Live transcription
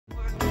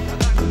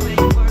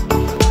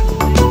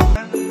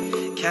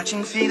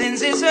Catching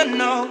feelings is a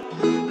no.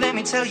 Let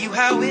me tell you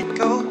how it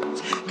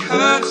goes.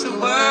 Curves the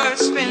word,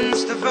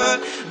 spins the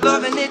verb.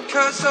 Loving it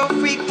cause so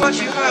freak what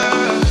you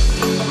heard.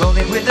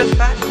 Rolling with the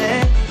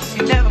fatness,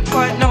 you never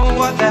quite know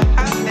what the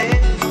half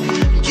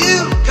is.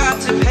 You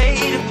got to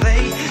pay to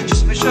play,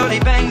 just for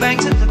surely bang bang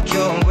to look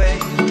your way.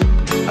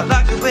 I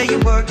like the way you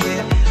work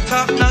it,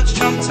 top notch,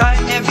 trump tight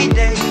every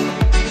day.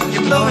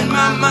 You're blowing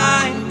my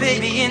mind,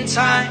 baby, in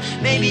time.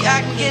 Maybe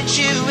I can get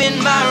you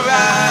in my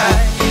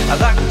ride. I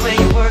like the way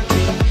you work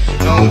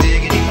it, no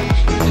diggity.